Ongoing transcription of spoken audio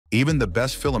Even the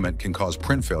best filament can cause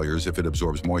print failures if it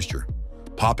absorbs moisture.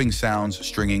 Popping sounds,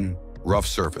 stringing, rough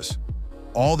surface.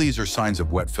 All these are signs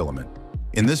of wet filament.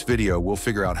 In this video, we'll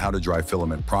figure out how to dry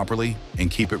filament properly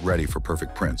and keep it ready for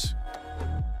perfect prints.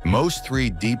 Most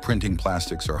 3D printing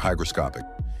plastics are hygroscopic.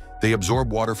 They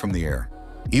absorb water from the air.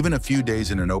 Even a few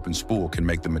days in an open spool can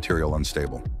make the material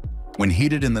unstable. When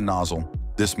heated in the nozzle,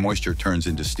 this moisture turns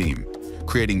into steam,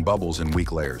 creating bubbles and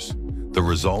weak layers. The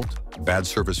result, bad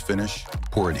surface finish,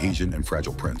 poor adhesion, and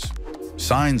fragile prints.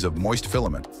 Signs of moist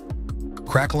filament: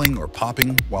 crackling or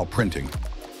popping while printing,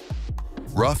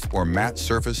 rough or matte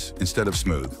surface instead of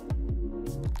smooth,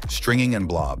 stringing and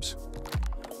blobs,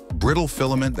 brittle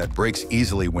filament that breaks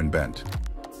easily when bent.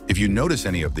 If you notice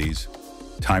any of these,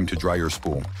 time to dry your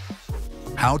spool.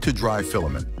 How to dry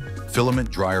filament.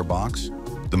 Filament dryer box,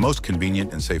 the most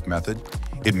convenient and safe method.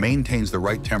 It maintains the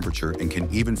right temperature and can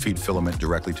even feed filament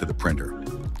directly to the printer.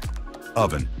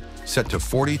 Oven, set to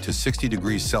 40 to 60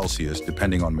 degrees Celsius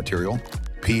depending on material.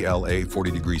 PLA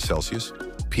 40 degrees Celsius,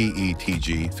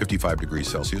 PETG 55 degrees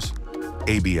Celsius,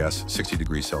 ABS 60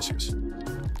 degrees Celsius.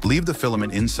 Leave the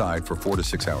filament inside for 4 to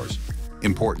 6 hours.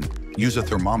 Important, use a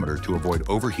thermometer to avoid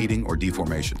overheating or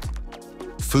deformation.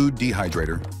 Food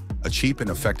dehydrator, a cheap and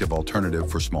effective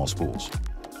alternative for small spools.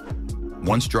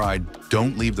 Once dried,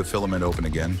 don't leave the filament open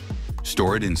again.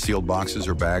 Store it in sealed boxes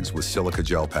or bags with silica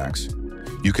gel packs.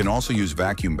 You can also use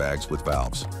vacuum bags with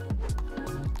valves.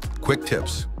 Quick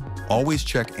tips: always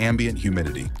check ambient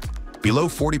humidity. Below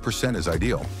 40% is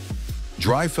ideal.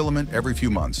 Dry filament every few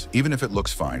months, even if it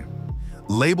looks fine.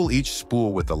 Label each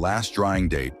spool with the last drying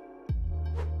date.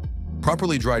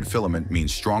 Properly dried filament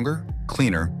means stronger,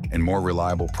 cleaner, and more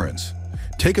reliable prints.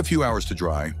 Take a few hours to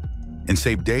dry and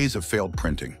save days of failed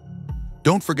printing.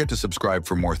 Don't forget to subscribe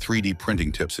for more 3D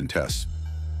printing tips and tests.